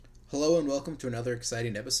Hello and welcome to another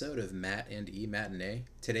exciting episode of Matt and E Matinee.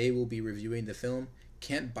 Today we'll be reviewing the film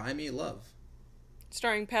Can't Buy Me Love.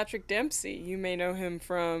 Starring Patrick Dempsey. You may know him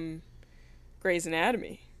from Grey's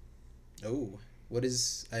Anatomy. Oh,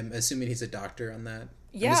 I'm assuming he's a doctor on that?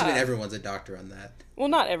 I'm assuming Yeah. everyone's a doctor on that. Well,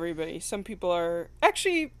 not everybody. Some people are.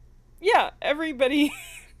 Actually, yeah, everybody.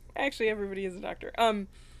 Actually, everybody is a doctor.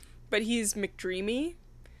 But he's McDreamy.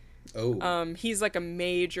 Oh, He's like a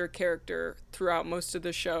major character throughout most of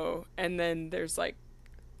the show. And then there's like,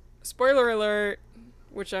 spoiler alert,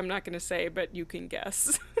 which I'm not going to say, but you can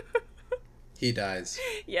guess. he dies.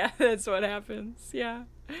 Yeah, that's what happens. Yeah.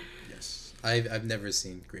 Yes. I've never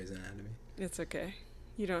seen Grey's Anatomy. It's okay.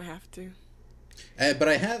 You don't have to. But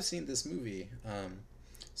I have seen this movie.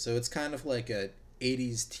 So it's kind of like a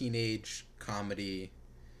 80s teenage comedy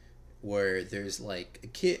where there's like a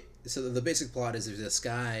kid. So the basic plot is there's this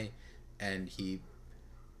guy and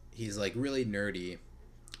he's like really nerdy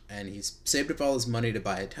and he's saved up all his money to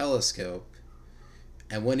buy a telescope,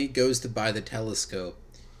 and when he goes to buy the telescope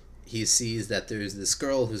he sees that there's this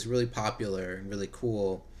girl who's really popular and really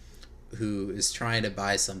cool who is trying to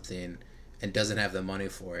buy something and doesn't have the money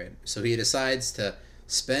for it. So he decides to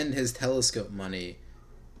spend his telescope money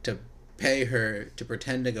to pay her to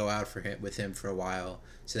pretend to go out with him for a while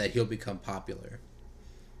so that he'll become popular.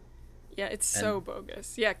 Yeah, it's so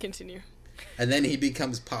bogus. Yeah, continue. And then he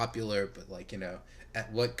becomes popular, but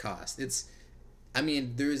at what cost?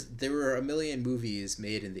 There were a million movies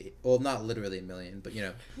made in the, well, not literally a million, but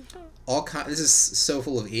this is so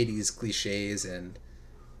full of 80s cliches and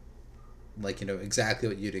exactly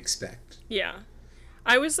what you'd expect. Yeah.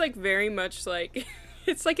 I was like very much like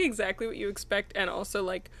it's like exactly what you expect and also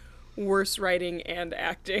like worse writing and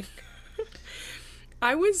acting.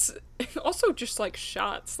 I was also just like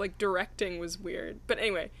shots, like directing was weird. But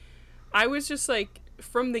anyway, I was just like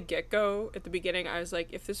from the get-go at the beginning I was like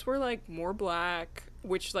if this were like more black,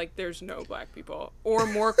 which like there's no black people, or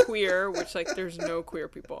more queer, which like there's no queer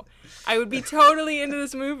people, I would be totally into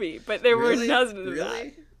this movie, but there were none of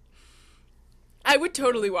that. I would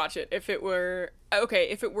totally watch it if it were okay.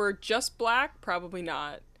 If it were just black, probably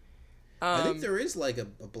not. I think there is like a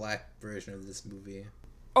black version of this movie.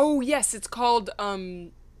 Oh yes, it's called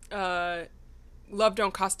Love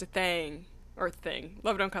Don't Cost a Thing or Thing.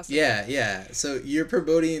 Love Don't Cost a Thing. Yeah. So you're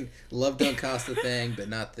promoting Love Don't Cost a Thing, but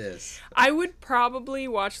not this. I would probably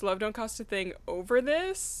watch Love Don't Cost a Thing over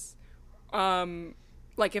this,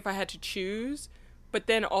 like if I had to choose. But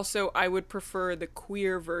then also I would prefer the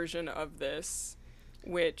queer version of this,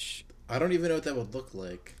 which I don't even know what that would look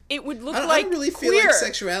like. it would look I like don't really queer. feel like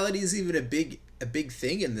sexuality is even a big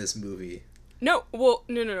thing in this movie. No, well,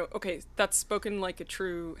 no. Okay, that's spoken like a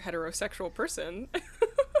true heterosexual person.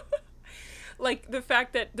 Like the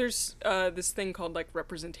fact that there's this thing called like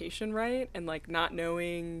representation, right? And like not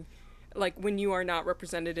knowing, like when you are not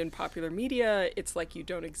represented in popular media, it's like you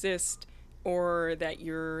don't exist, or that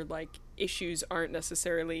your like issues aren't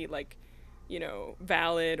necessarily like,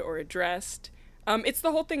 valid or addressed. It's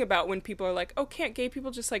the whole thing about when people are like, oh, can't gay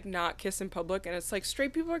people just like not kiss in public? And it's like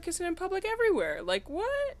straight people are kissing in public everywhere. Like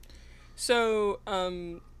what? So,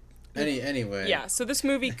 Anyway. yeah, so this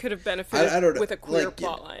movie could have benefited I don't know, with a queer like,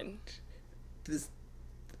 plotline.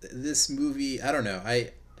 This movie, I don't know.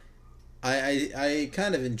 I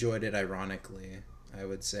kind of enjoyed it ironically, I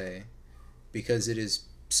would say, because it is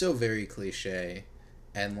so very cliche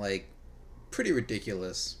and like pretty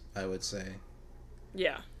ridiculous, I would say.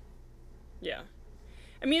 Yeah. Yeah.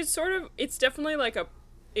 I mean, it's definitely like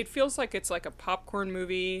it feels like it's like a popcorn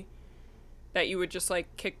movie that you would just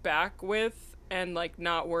like kick back with and like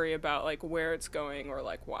not worry about like where it's going or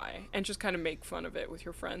like why, and just kind of make fun of it with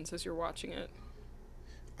your friends as you're watching it.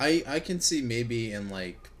 I can see maybe in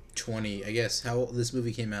like 20, I guess how this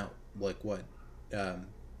movie came out, like what,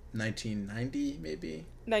 1990 maybe?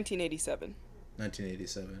 1987.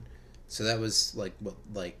 1987. So that was like what,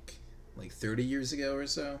 like 30 years ago or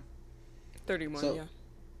so? 31, So, yeah.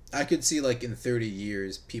 I could see like in 30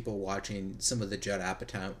 years people watching some of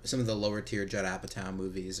the lower tier Judd Apatow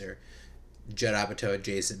movies, or Judd Apatow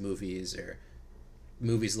adjacent movies, or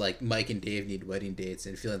movies like Mike and Dave Need Wedding Dates,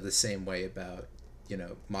 and feeling the same way about,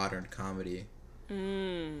 modern comedy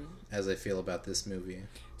as I feel about this movie.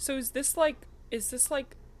 So is this like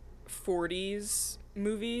 40s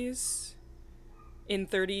movies in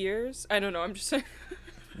 30 years? I don't know, I'm just saying.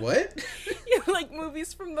 What? Like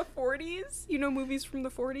movies from the 40s? Movies from the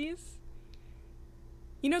 40s?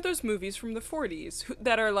 Those movies from the 40s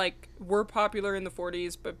that are like, were popular in the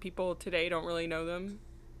 40s, but people today don't really know them?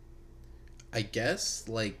 I guess,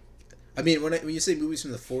 like, I mean, when you say movies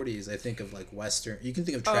from the 40s, I think of like Western. You can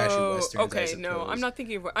think of trashy Oh, Westerns, I okay. No, I'm suppose. not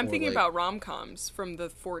thinking of. I'm Or thinking like about rom-coms from the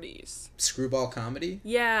 40s. screwball comedy.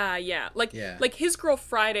 Yeah, yeah. Yeah. Like His Girl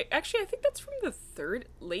Friday. Actually, I think that's from the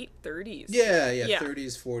late 30s. Yeah, yeah, Yeah.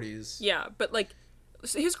 30s, 40s. Yeah, but like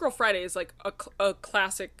His Girl Friday is like a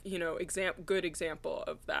classic, good example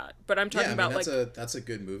of that. But I'm talking Yeah, I about mean, like that's a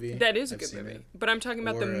good movie. that is a I've good seen movie. it. But I'm talking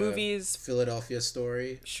about the Or movies. Philadelphia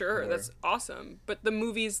Story. Sure, Or, that's awesome. But the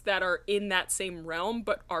movies that are in that same realm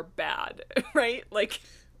but are bad, right? Like,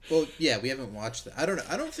 well, yeah, we haven't watched that. I don't know.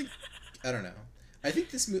 I don't know. I think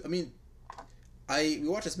this movie. I mean, we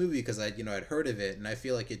watched this movie because I'd heard of it, and I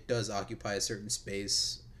feel like it does occupy a certain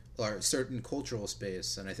space or a certain cultural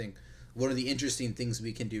space, and I think one of the interesting things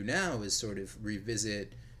we can do now is sort of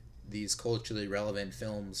revisit these culturally relevant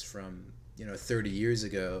films from 30 years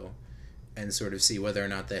ago and sort of see whether or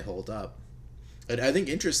not they hold up. And I think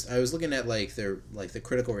I was looking at like the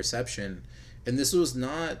critical reception, and this was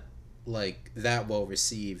not like that well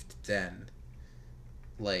received then.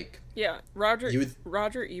 Like, yeah, Roger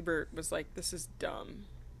Ebert was like, "This is dumb."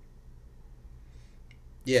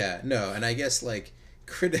 yeah, no, and I guess like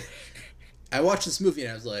I watched this movie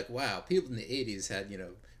and I was like, wow, people in the 80s had,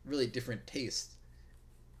 really different tastes.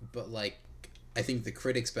 But like I think the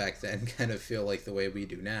critics back then kind of feel like the way we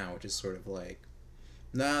do now, which is sort of like,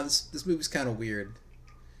 nah, this movie's kind of weird.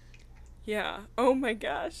 Yeah. Oh my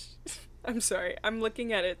gosh. I'm sorry. I'm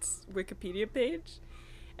looking at its Wikipedia page.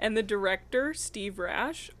 And the director, Steve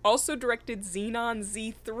Rash, also directed Xenon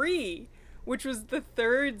Z3, which was the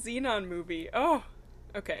third Xenon movie. Oh,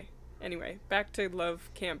 okay. Anyway, back to Love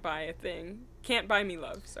Can't Buy a Thing. Can't Buy Me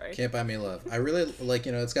Love, sorry. Can't Buy Me Love. I really like,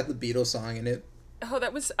 it's got the Beatles song in it. Oh,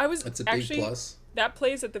 That's a big plus. That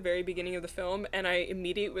plays at the very beginning of the film, and I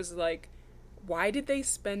immediately was like, why did they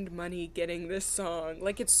spend money getting this song?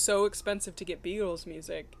 Like, it's so expensive to get Beatles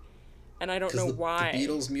music, and I don't know why. The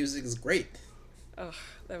Beatles music is great. Ugh,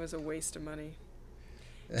 that was a waste of money.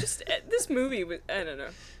 Just this movie was, I don't know.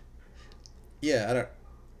 Yeah,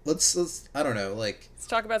 let's I don't know, like, let's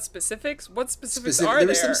talk about specifics. What specifics are there? There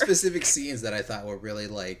were some specific scenes that I thought were really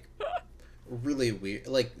like really weird.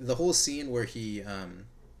 Like the whole scene where he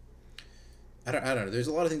I don't know. There's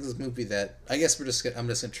a lot of things in this movie that I guess I'm just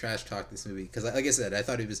gonna trash talk this movie because, like I said, I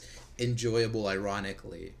thought it was enjoyable,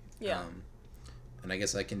 ironically. Yeah. And I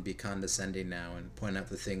guess I can be condescending now and point out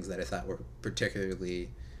the things that I thought were particularly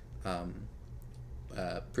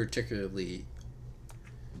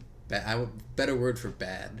bad. Better word for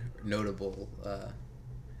bad, notable,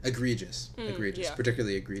 egregious, yeah.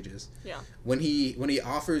 Particularly egregious. Yeah. When he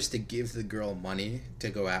offers to give the girl money to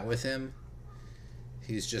go out with him,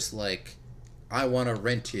 he's just like, I want to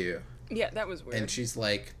rent you. Yeah, that was weird. And she's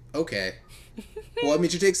like, okay. Well, I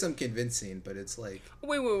mean, she takes some convincing, but it's like...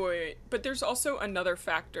 Wait. But there's also another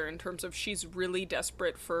factor in terms of she's really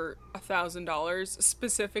desperate for $1,000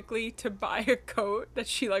 specifically to buy a coat that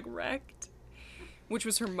she, like, wrecked, which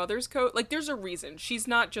was her mother's coat. Like, there's a reason. She's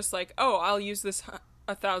not just like, oh, I'll use this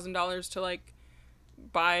 $1,000 to, like,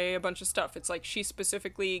 buy a bunch of stuff. It's like she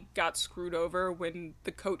specifically got screwed over when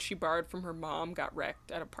the coat she borrowed from her mom got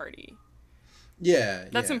wrecked at a party. Yeah.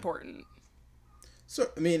 That's important.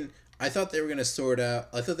 So, I mean, I thought they were going to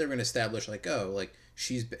establish, like, oh, like,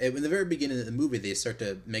 in the very beginning of the movie, they start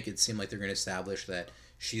to make it seem like they're going to establish that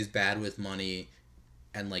she's bad with money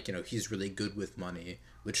and, like, he's really good with money,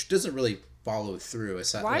 which doesn't really follow through.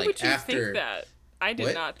 Why like, would you think that? I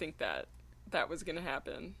did not think that was going to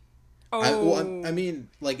happen. Oh. I mean,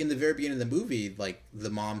 like, in the very beginning of the movie, like, the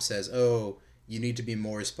mom says, oh, you need to be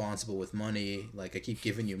more responsible with money. Like, I keep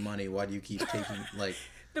giving you money. Why do you keep taking, like...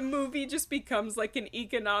 The movie just becomes like an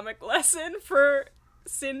economic lesson for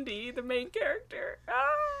Cindy, the main character.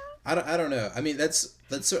 I don't know. I mean, that's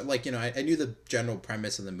sort of like, I knew the general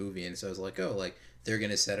premise of the movie, and so I was like, oh, like, they're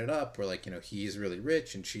going to set it up where, like, he's really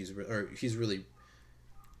rich and he's really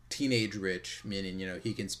teenage rich, meaning,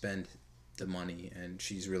 he can spend the money and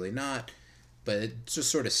she's really not. But it just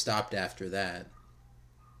sort of stopped after that.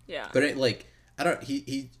 Yeah. But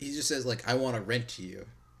he just says, like, I want to rent to you.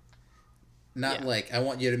 Not like, I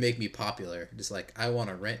want you to make me popular. Just like, I want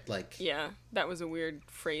to rent, like... Yeah, that was a weird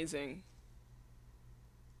phrasing.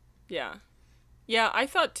 Yeah. Yeah, I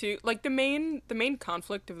thought too, like, the main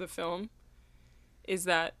conflict of the film is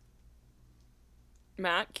that...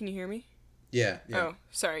 Matt, can you hear me? Yeah. Oh,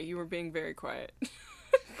 sorry, you were being very quiet.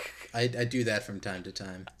 I do that from time to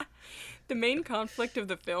time. The main conflict of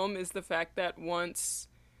the film is the fact that once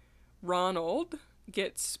Ronald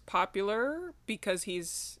gets popular because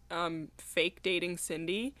he's fake dating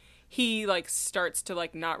Cindy, he like starts to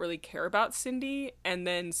like not really care about Cindy, and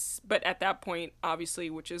then but at that point, obviously,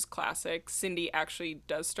 which is classic, Cindy actually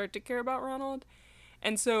does start to care about Ronald.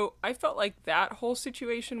 And so I felt like that whole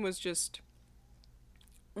situation was just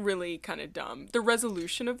really kind of dumb. The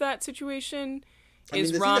resolution of that situation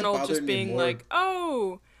is Ronald just being like,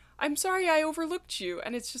 "Oh, I'm sorry I overlooked you."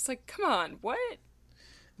 And it's just like, "Come on, what?"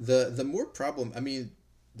 The more problem, I mean,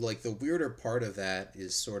 like the weirder part of that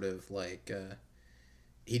is sort of like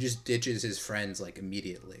he just ditches his friends like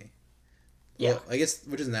immediately. Yeah. Well, I guess,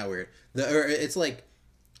 which isn't that weird. It's like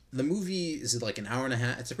the movie is like an hour and a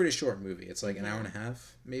half. It's a pretty short movie. It's like an hour and a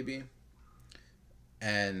half maybe.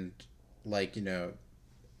 And like, you know,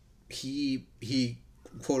 he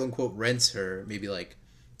quote unquote rents her maybe like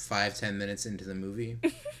 5-10 minutes into the movie.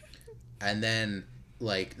 And then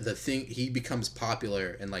like he becomes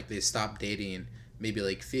popular and like they stop dating maybe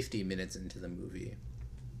like 50 minutes into the movie.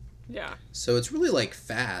 Yeah. So it's really like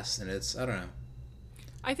fast, and it's, I don't know.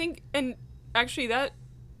 I think, and actually that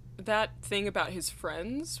thing about his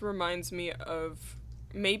friends reminds me of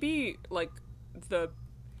maybe like the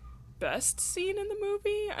best scene in the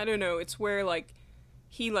movie. I don't know. It's where like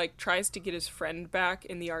he like tries to get his friend back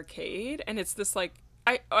in the arcade, and it's this like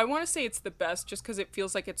I want to say it's the best just because it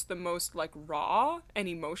feels like it's the most like raw and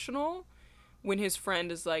emotional when his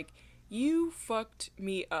friend is like, "You fucked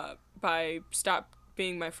me up by stop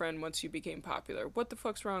being my friend once you became popular. What the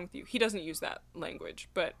fuck's wrong with you?" He doesn't use that language,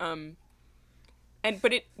 but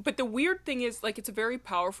but the weird thing is like it's a very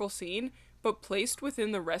powerful scene, but placed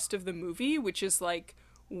within the rest of the movie, which is like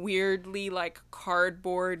weirdly like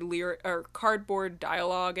cardboard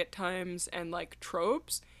dialogue at times and like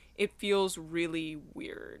tropes, it feels really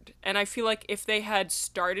weird. And I feel like if they had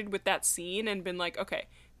started with that scene and been like, okay,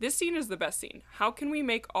 this scene is the best scene, how can we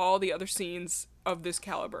make all the other scenes of this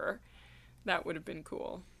caliber? That would have been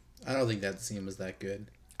cool. I don't think that scene was that good.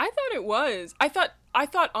 I thought it was. I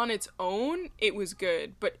thought on its own it was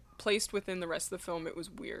good, but placed within the rest of the film it was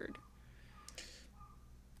weird.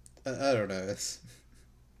 I don't know. It's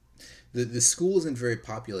the school isn't very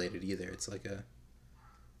populated either. It's like a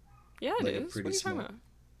it like is. a pretty what are you small. talking about?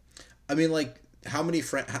 I mean, like how many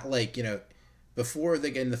friends? Like, you know, before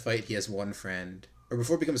they get in the fight, he has one friend. Or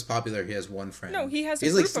before it becomes popular, he has one friend. No, he has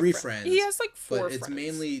like three friends. He has like four but it's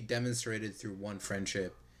mainly demonstrated through one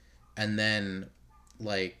friendship, and then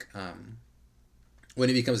like when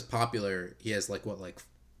he becomes popular, he has like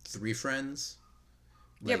 3 friends.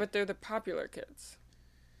 Yeah, but they're the popular kids.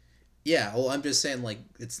 Yeah, well, I'm just saying, like,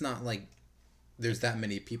 it's not like there's that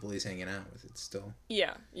many people he's hanging out with. It's still...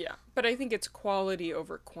 Yeah. But I think it's quality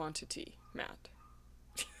over quantity, Matt.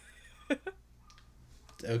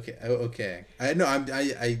 Okay. I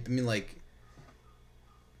mean, like,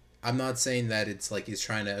 I'm not saying that it's like he's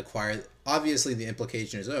trying to acquire... Obviously, the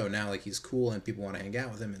implication is, oh, now, like, he's cool and people want to hang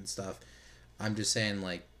out with him and stuff. I'm just saying,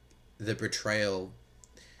 like, the portrayal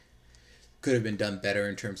could have been done better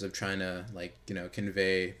in terms of trying to, like, you know,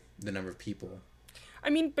 convey the number of people.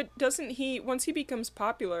 I mean, but doesn't he, once he becomes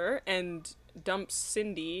popular and dumps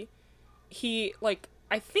Cindy, he, like,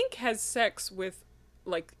 I think has sex with,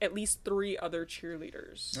 like, at least 3 other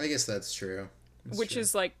cheerleaders. I guess that's true. Which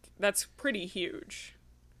is, like, that's pretty huge.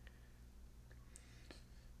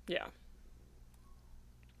 Yeah.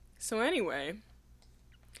 So anyway,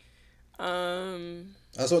 I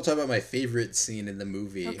also want to talk about my favorite scene in the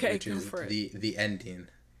movie, which is the ending.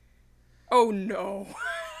 Oh no.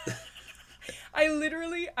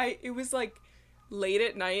 It was like late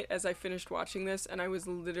at night as I finished watching this, and I was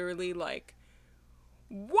literally like,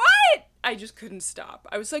 what? I just couldn't stop.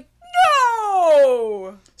 I was like,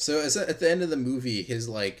 no! So at the end of the movie, his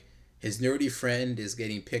nerdy friend is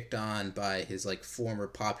getting picked on by his like former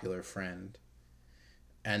popular friend.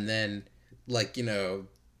 And then, like, you know,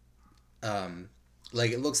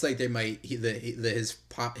 like it looks like his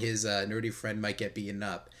nerdy friend might get beaten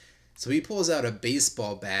up. So he pulls out a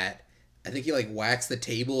baseball bat. I think he like whacks the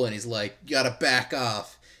table and he's like, "You gotta back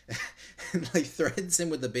off," and like threatens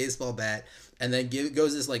him with the baseball bat, and then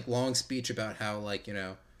goes this like long speech about how, like, you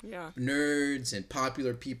know, nerds and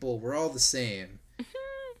popular people, we're all the same.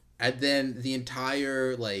 And then the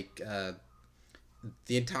entire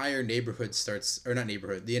neighborhood starts, or not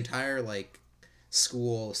neighborhood, the entire like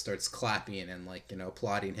school starts clapping and, like, you know,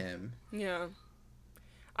 applauding him. Yeah.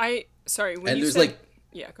 Yeah,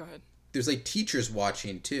 go ahead. There's like teachers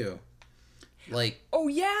watching too. Like, oh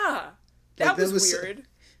yeah, that was weird.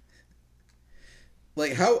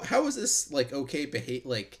 Like, how is this like okay behave?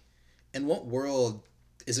 Like, in what world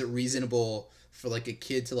is it reasonable for like a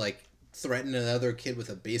kid to like threaten another kid with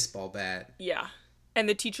a baseball bat? Yeah, and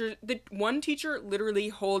the one teacher literally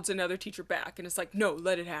holds another teacher back, and it's like, no,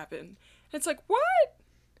 let it happen. And it's like, what?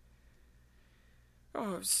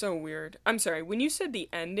 Oh, so weird. I'm sorry. When you said the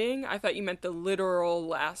ending, I thought you meant the literal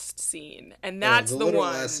last scene. And Oh, that's the the literal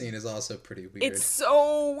last one. scene is also pretty It's weird.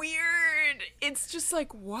 so weird. It's just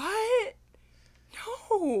like, what?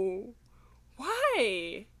 No.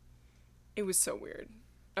 Why? It was so weird.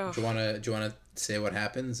 Ugh. Do you wanna say what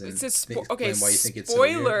happens It's and a okay, explain why you think it's so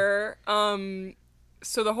weird? spoiler.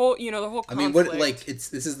 So the whole, the whole I mean, what conflict.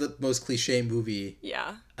 this is the most cliche movie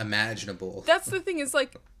Yeah. imaginable. That's the thing is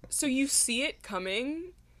like, so you see it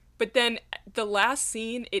coming, but then the last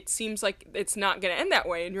scene, it seems like it's not going to end that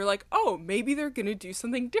way. And you're like, oh, maybe they're going to do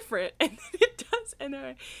something different. And then it does end that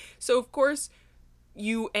way. So, of course,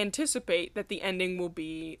 you anticipate that the ending will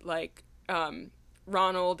be like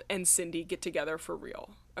Ronald and Cindy get together for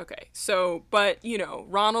real. Okay, so, but,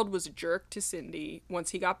 Ronald was a jerk to Cindy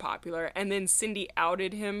once he got popular, and then Cindy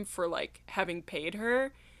outed him for, like, having paid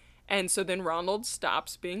her, and so then Ronald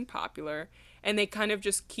stops being popular, and they kind of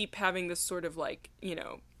just keep having this sort of, like,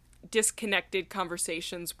 disconnected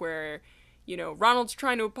conversations where, Ronald's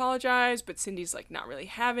trying to apologize, but Cindy's, like, not really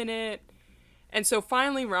having it. And so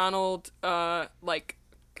finally Ronald, like,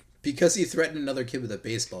 Because he threatened another kid with a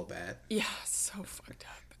baseball bat. yeah, so fucked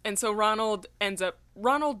up. And so Ronald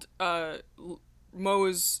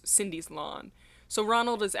mows Cindy's lawn. So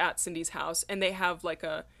Ronald is at Cindy's house and they have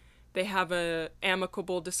a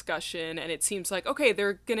amicable discussion, and it seems like, okay,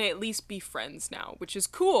 they're going to at least be friends now, which is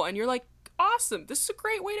cool. And you're like, awesome. This is a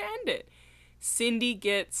great way to end it. Cindy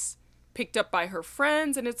gets picked up by her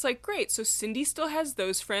friends, and it's like, great. So Cindy still has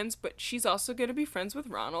those friends, but she's also going to be friends with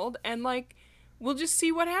Ronald, and like, we'll just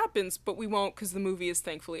see what happens, but we won't because the movie is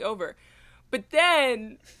thankfully over. But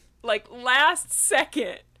then, like, last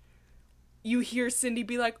second, you hear Cindy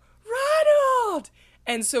be like, Ronald!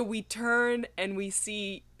 And so we turn and we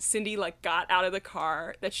see Cindy, like, got out of the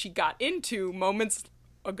car that she got into moments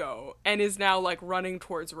ago and is now, like, running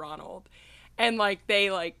towards Ronald. And, like,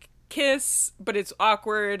 they, like, kiss, but it's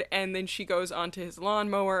awkward, and then she goes onto his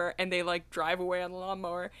lawnmower and they, like, drive away on the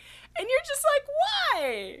lawnmower. And you're just like,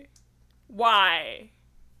 why? Why?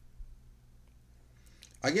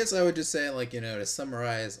 I guess I would just say, like, to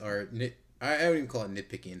summarize I don't even call it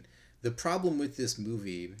nitpicking. The problem with this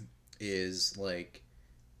movie is, like,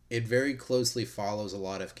 it very closely follows a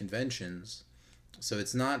lot of conventions. So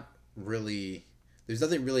it's not really, there's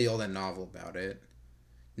nothing really all that novel about it.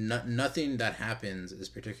 Nothing that happens is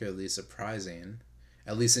particularly surprising,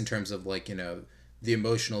 at least in terms of, like, the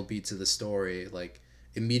emotional beats of the story. Like,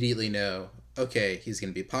 immediately know, okay, he's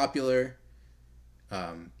going to be popular.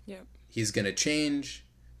 Yep. He's going to change.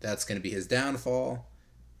 That's going to be his downfall.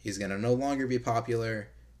 He's going to no longer be popular,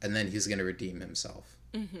 and then he's going to redeem himself.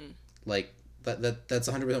 Mm-hmm. Like, that's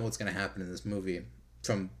 100% what's going to happen in this movie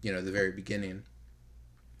from, the very beginning.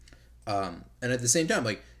 And at the same time,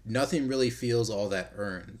 like, nothing really feels all that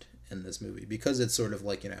earned in this movie because it's sort of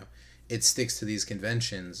like, it sticks to these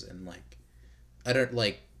conventions, and, like, I don't,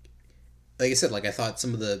 like I said, like, I thought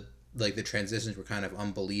some of the transitions were kind of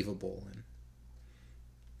unbelievable. And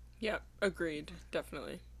Yep, agreed,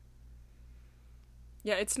 definitely.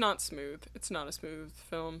 Yeah, it's not smooth. It's not a smooth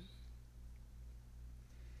film.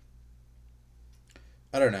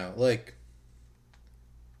 I don't know, like,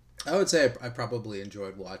 I would say I probably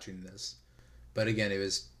enjoyed watching this, but again, it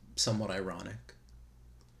was somewhat ironic.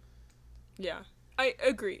 Yeah. I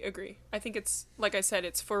agree. I think it's, like I said,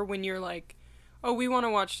 it's for when you're like, oh, we want to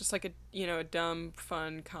watch just like a dumb,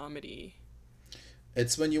 fun comedy.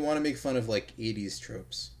 It's when you want to make fun of, like, 80s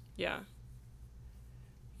tropes. Yeah.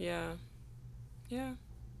 Yeah. Yeah.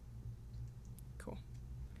 Cool.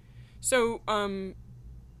 So,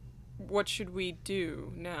 what should we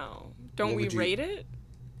do now? Don't What we would you rate it?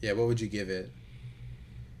 Yeah, what would you give it?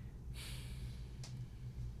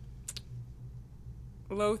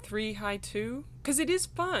 Low 3, high 2? Because it is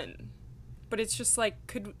fun. But it's just like,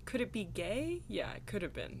 could it be gay? Yeah, it could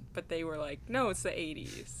have been. But they were like, no, it's the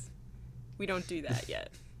 80s. We don't do that yet.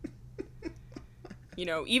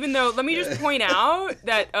 Even though, let me just point out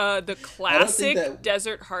that the classic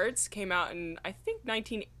Desert Hearts came out in, I think,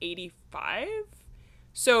 1985.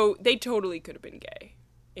 So they totally could have been gay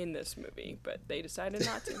in this movie, but they decided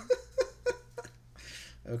not to.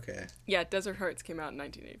 Okay. Yeah, Desert Hearts came out in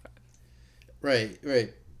 1985.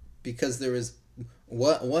 Right. Because there was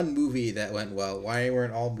one movie that went well. Why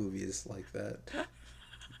weren't all movies like that?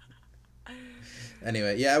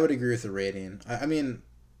 Anyway, yeah, I would agree with the rating. I mean,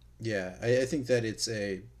 yeah, I think that it's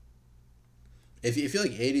a... If you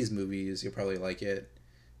like 80s movies, you'll probably like it.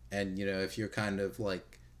 And, if you're kind of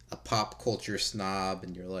like a pop culture snob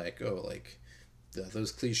and you're like, oh, like,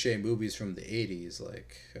 those cliche movies from the 80s,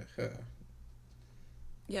 like...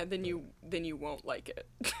 Yeah, then you won't like it.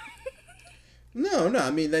 No, no.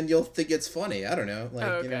 I mean, then you'll think it's funny. I don't know. Oh, Like,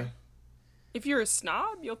 okay. If you're a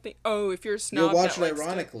snob, you'll think. Oh, if you're a you'll snob, watch that it likes to-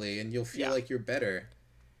 ironically, and you'll feel Yeah. like you're better.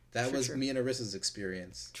 That True, was true. me and Arissa's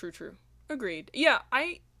experience. True, true. Agreed. Yeah,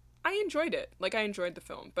 I enjoyed it. Like I enjoyed the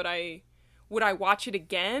film, but would I watch it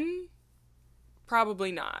again?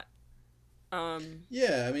 Probably not.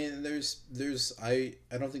 Yeah, I mean,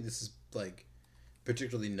 I don't think this is like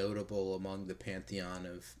particularly notable among the pantheon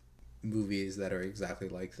of movies that are exactly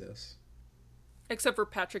like this. Except for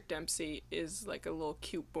Patrick Dempsey is like a little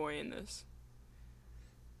cute boy in this.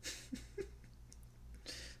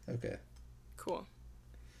 Okay. Cool.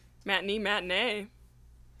 Matinee.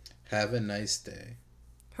 Have a nice day.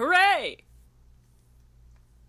 Hooray!